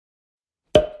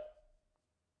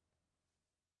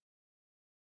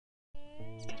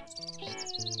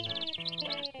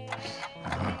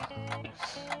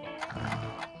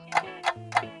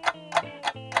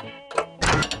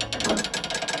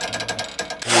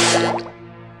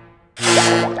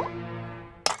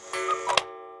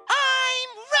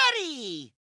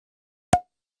ready!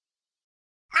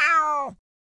 Ow!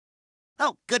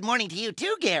 Oh, good morning to you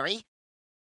too, Gary.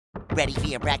 Ready for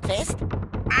your breakfast?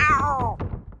 Ow!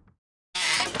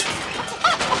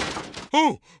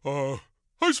 Oh,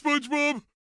 hi, SpongeBob.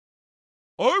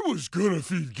 I was gonna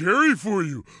feed Gary for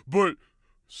you, but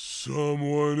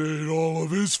someone ate all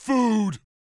of his food.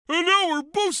 And now we're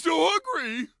both still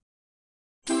hungry.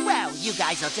 Well, you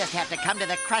guys will just have to come to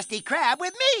the Krusty Krab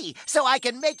with me, so I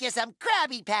can make you some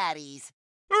Krabby Patties.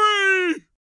 Hey!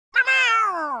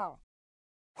 Meow!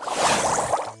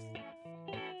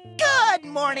 Good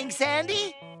morning,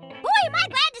 Sandy. Boy, am I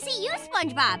glad to see you,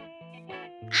 SpongeBob.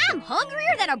 I'm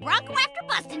hungrier than a Bronco after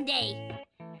busting day.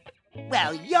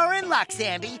 Well, you're in luck,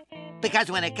 Sandy, because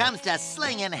when it comes to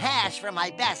slinging hash for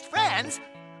my best friends,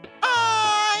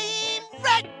 I'm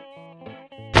ready.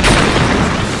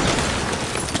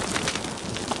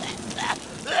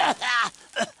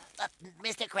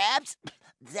 Mr. Krabs,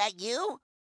 is that you?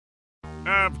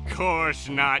 Of course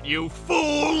not, you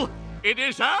fool! It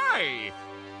is I!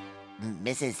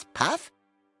 Mrs. Puff?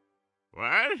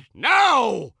 What?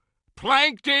 No!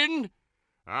 Plankton!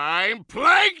 I'm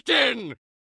Plankton!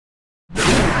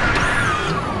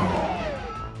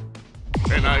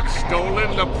 And I've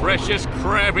stolen the precious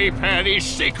Krabby Patty's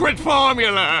secret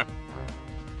formula!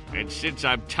 And since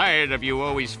I'm tired of you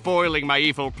always foiling my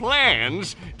evil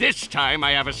plans, this time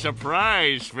I have a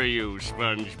surprise for you,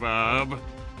 SpongeBob.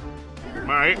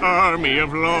 My army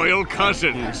of loyal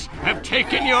cousins have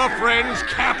taken your friends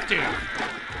captive.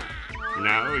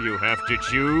 Now you have to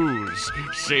choose.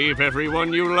 Save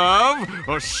everyone you love,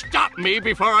 or stop me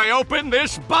before I open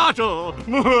this bottle!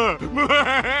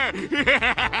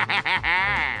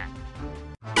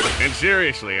 And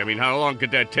seriously, I mean, how long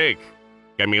could that take?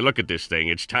 I mean, look at this thing.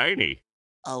 It's tiny.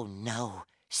 Oh, no.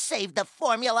 Save the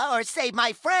formula or save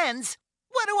my friends.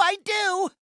 What do I do?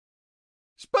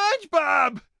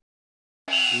 SpongeBob!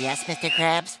 Yes, Mr.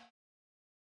 Krabs?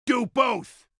 Do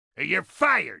both, or you're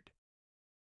fired.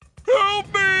 Help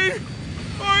me!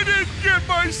 I didn't get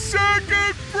my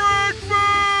second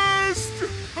breakfast!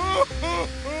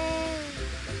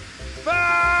 Fired!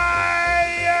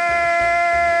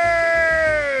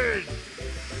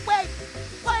 Wait!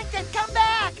 Plankton, come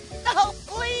back! Oh,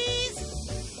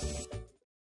 please!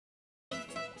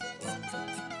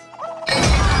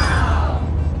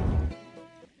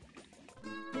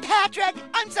 Patrick,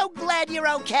 I'm so glad you're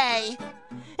okay.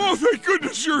 Oh, thank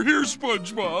goodness you're here,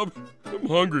 SpongeBob. I'm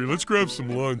hungry. Let's grab some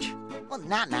lunch. Well,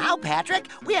 not now, Patrick.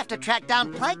 We have to track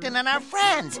down Plankton and our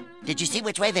friends. Did you see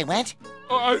which way they went?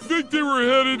 I think they were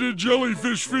headed to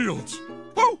Jellyfish Fields.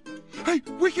 Oh, hey,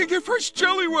 we can get fresh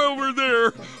jelly while we're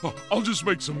there. Oh, I'll just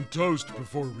make some toast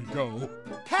before we go.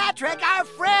 Patrick, our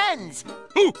friends!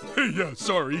 Oh, hey, yeah,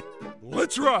 sorry.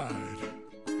 Let's ride.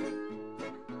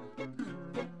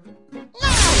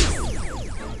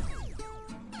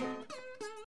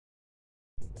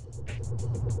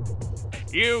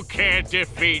 You can't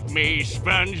defeat me,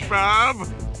 SpongeBob.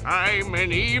 I'm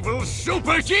an evil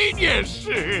super genius.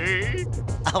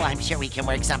 Oh, I'm sure we can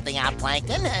work something out,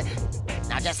 Plankton.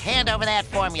 Now just hand over that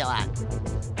formula.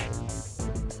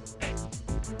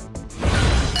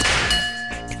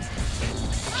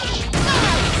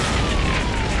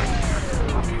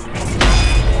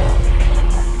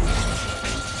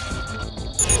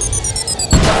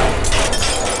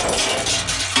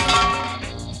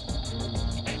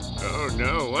 Oh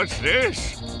no, what's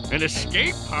this? An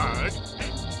escape pod?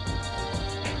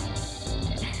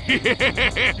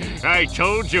 I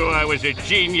told you I was a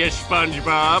genius,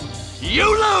 SpongeBob. You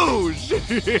lose!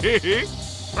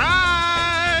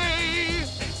 Bye!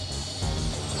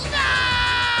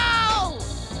 No!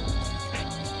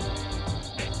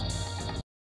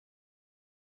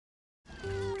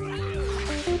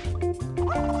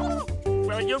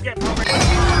 Will you get over?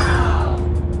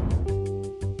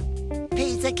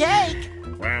 Piece of cake!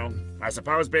 Well, I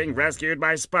suppose being rescued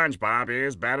by SpongeBob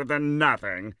is better than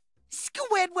nothing.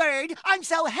 Squidward, I'm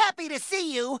so happy to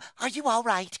see you. Are you all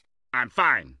right? I'm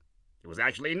fine. It was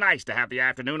actually nice to have the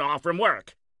afternoon off from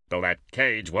work, though that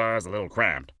cage was a little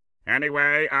cramped.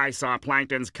 Anyway, I saw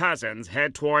Plankton's cousins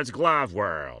head towards Glove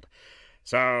World.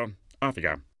 So, off you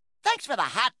go. Thanks for the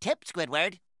hot tip,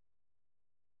 Squidward.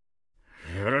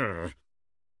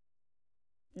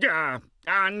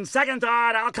 On second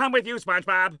thought, I'll come with you,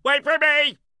 SpongeBob. Wait for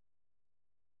me!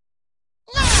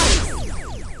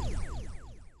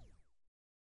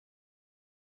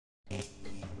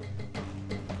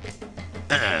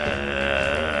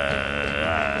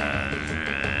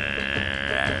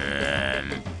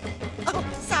 Oh,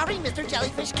 sorry, Mr. Mr.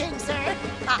 Jellyfish King, sir.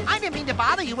 I didn't mean to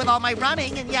bother you with all my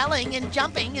running and yelling and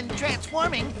jumping and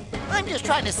transforming. I'm just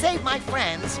trying to save my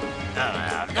friends.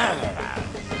 Ouch!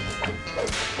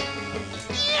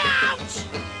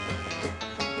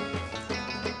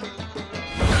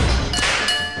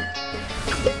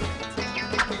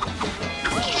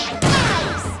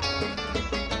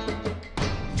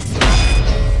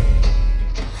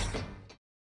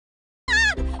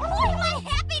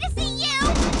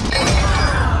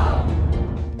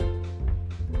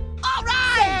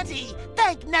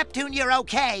 Neptune, you're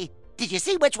okay. Did you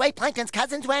see which way Plankton's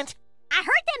cousins went? I heard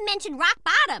them mention rock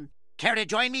bottom. Care to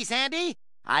join me, Sandy?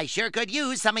 I sure could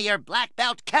use some of your black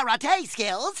belt karate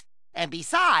skills. And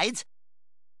besides,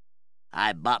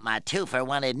 I bought my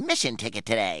 2-for-1 admission ticket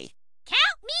today. Count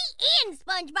me in,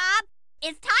 SpongeBob.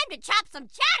 It's time to chop some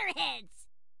chatterheads.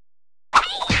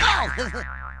 Oh.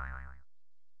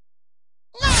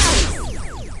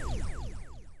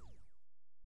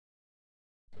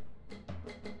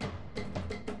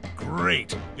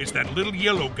 Great! It's that little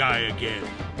yellow guy again.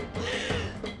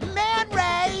 Man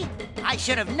Ray! I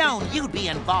should have known you'd be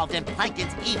involved in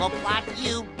Plankton's evil plot,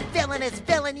 you villainous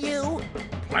villain, you!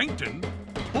 Plankton?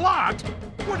 Plot?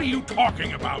 What are you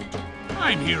talking about?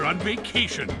 I'm here on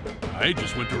vacation. I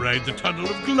just went to ride the Tunnel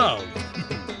of Glove.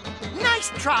 Nice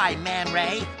try, Man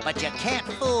Ray, but you can't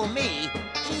fool me.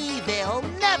 Evil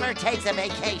never takes a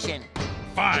vacation.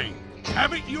 Fine.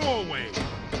 Have it your way.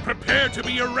 Prepare to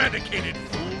be eradicated,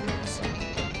 fools.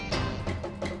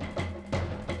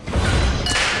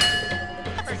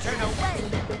 Never turn away.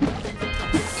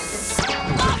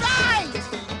 All right!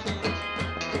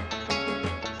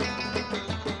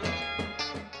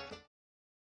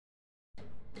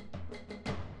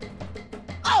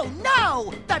 Oh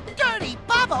no! The dirty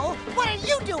bubble! What are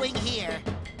you doing here?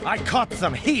 I caught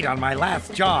some heat on my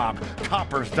last job.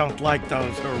 Coppers don't like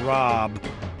those who rob.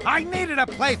 I needed a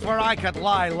place where I could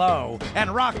lie low,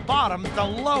 and rock bottom's the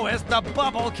lowest the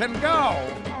bubble can go.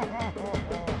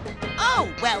 Oh,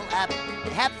 well, have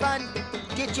fun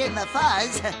ditching the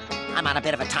fuzz. I'm on a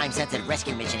bit of a time-sensitive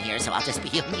rescue mission here, so I'll just be...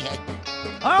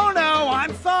 Oh no,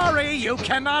 I'm sorry, you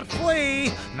cannot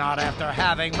flee. Not after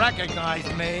having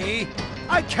recognized me.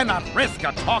 I cannot risk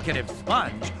a talkative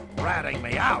sponge ratting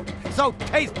me out, so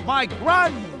taste my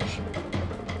grunge.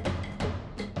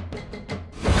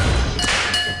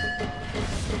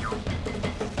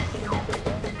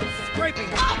 Scraping.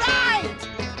 All right!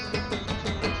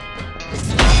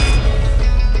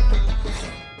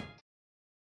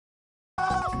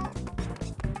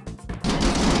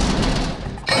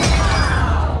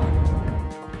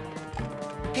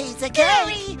 Pizza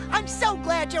Gary! I'm so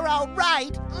glad you're all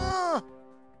right. Ugh.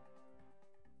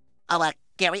 Oh,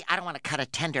 Gary, I don't want to cut a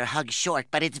tender hug short,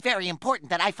 but it's very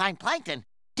important that I find Plankton.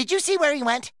 Did you see where he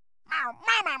went? Meow,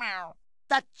 meow, meow, meow.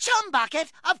 The chum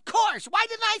bucket? Of course! Why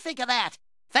didn't I think of that?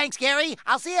 Thanks, Gary.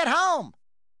 I'll see you at home.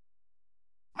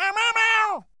 Meow, meow,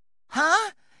 meow.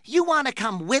 Huh? You want to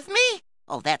come with me?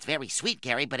 Oh, that's very sweet,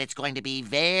 Gary, but it's going to be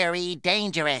very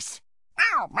dangerous.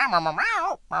 Meow, meow, meow,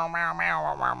 meow, meow, meow,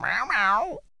 meow, meow, meow,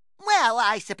 meow. Well,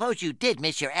 I suppose you did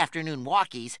miss your afternoon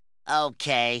walkies.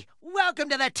 Okay, welcome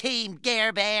to the team,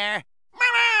 Gare Bear.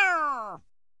 Meow, meow.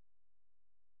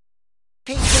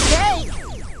 Pizza cake.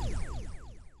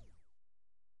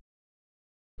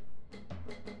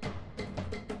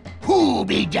 Who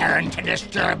be daring to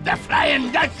disturb the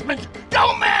Flying Dutchman's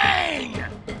domain?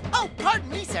 Oh, pardon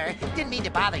me, sir. Didn't mean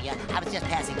to bother you. I was just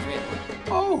passing through.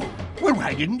 Oh, well,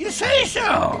 why didn't you say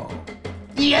so?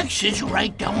 The exit's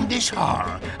right down this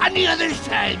hall, on the other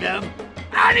side of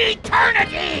an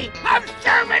eternity of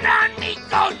serving on me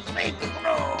ghostly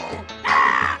crew.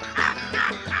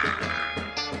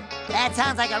 That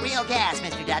sounds like a real gas,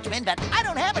 Mr. Dutchman, but I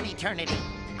don't have an eternity.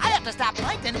 I have to stop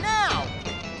Plankton now.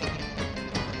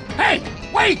 Hey,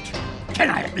 wait! Can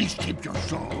I at least keep your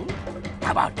soul?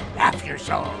 How about half your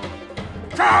soul?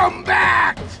 Come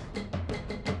back!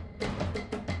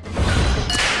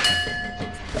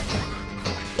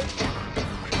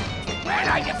 When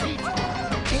I defeat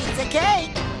Pizza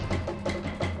cake!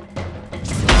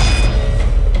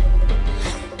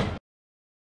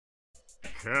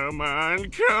 Come on,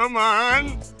 come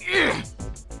on! Ugh.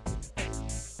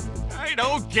 I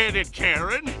don't get it,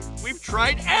 Karen. We've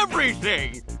tried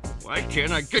everything. Why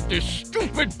can't I get this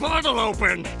stupid bottle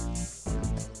open?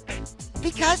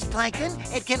 Because, Plankton,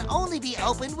 it can only be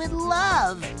opened with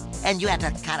love. And you have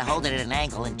to kind of hold it at an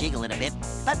angle and jiggle it a bit,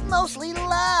 but mostly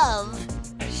love.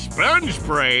 Sponge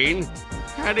Brain?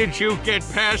 How did you get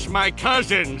past my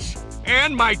cousins?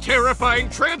 And my terrifying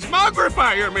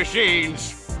transmogrifier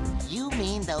machines? You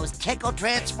mean those tickle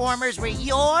transformers were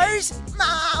yours?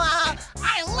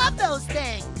 I love those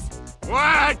things.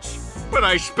 What? But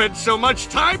I spent so much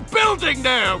time building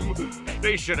them!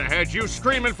 They should have had you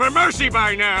screaming for mercy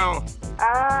by now!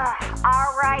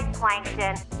 All right,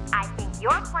 Plankton. I think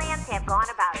your plans have gone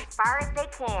about as far as they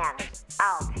can.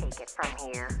 I'll take it from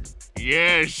here.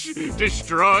 Yes,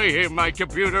 destroy him, my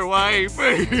computer wife!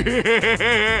 Take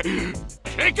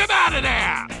him out of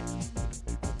there!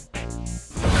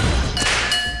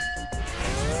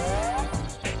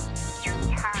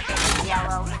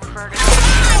 Yellow inverter.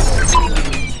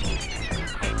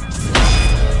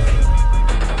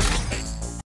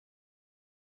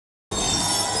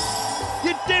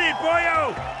 You did it,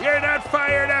 boyo! You're not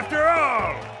fired after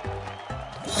all!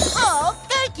 Oh,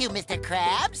 thank you, Mr.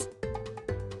 Krabs.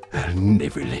 I'll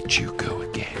never let you go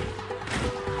again.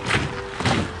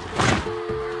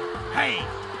 Hey,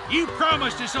 you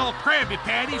promised us all Krabby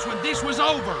Patties when this was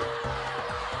over.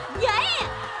 Yeah,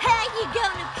 how you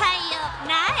gonna pay up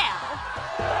now?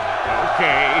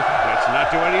 Okay, let's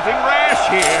not do anything rash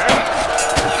here.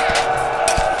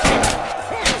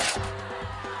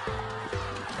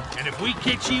 And if we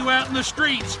catch you out in the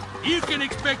streets, you can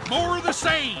expect more of the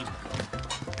same.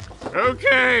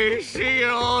 Okay, see you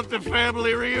all at the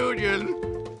family reunion.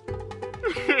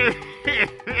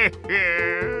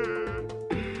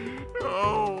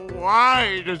 Oh,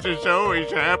 why does this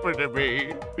always happen to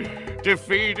me?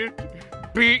 Defeated,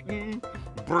 beaten,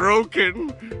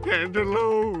 broken, and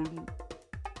alone.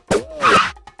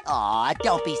 Aw,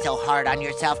 don't be so hard on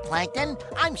yourself, Plankton.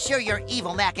 I'm sure your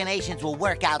evil machinations will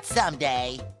work out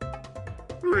someday.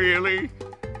 Really?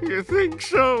 You think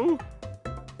so?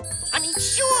 I mean,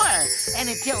 sure. And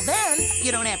until then,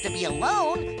 you don't have to be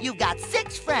alone. You've got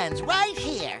 6 friends right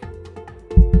here.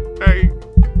 I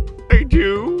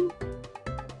do?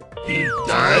 He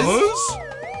does?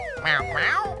 Meow,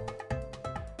 meow.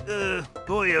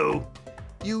 Boyo,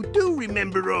 you do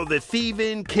remember all the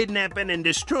thieving, kidnapping, and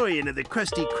destroying of the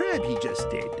Krusty Krab he just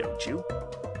did, don't you?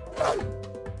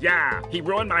 Yeah, he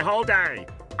ruined my whole day.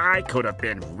 I could have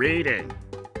been reading.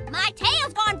 My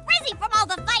tail's gone frizzy from all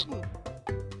the fighting.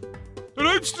 And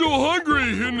I'm still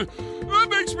hungry, and that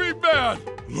makes me mad.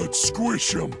 Let's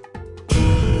squish him.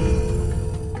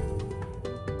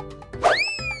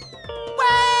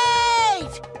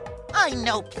 Wait! I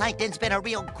know Plankton's been a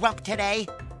real grump today.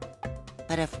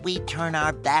 But if we turn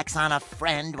our backs on a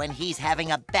friend when he's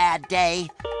having a bad day,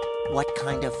 what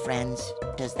kind of friends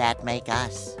does that make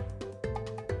us?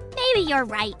 Maybe you're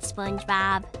right,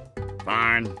 SpongeBob.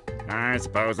 Fine. I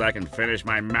suppose I can finish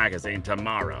my magazine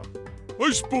tomorrow.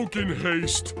 I spoke in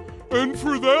haste, and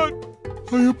for that,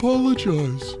 I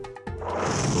apologize.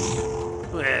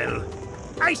 Well,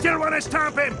 I still want to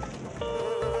stomp him!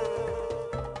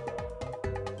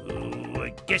 Oh,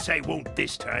 I guess I won't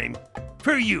this time.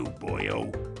 For you,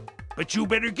 boyo. But you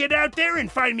better get out there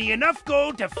and find me enough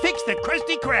gold to fix the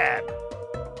Krusty Krab.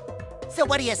 So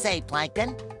what do you say,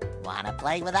 Plankton? Wanna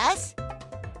play with us?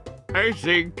 I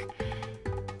think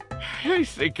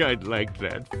I'd like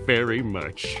that very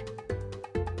much.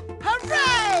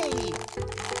 Hooray!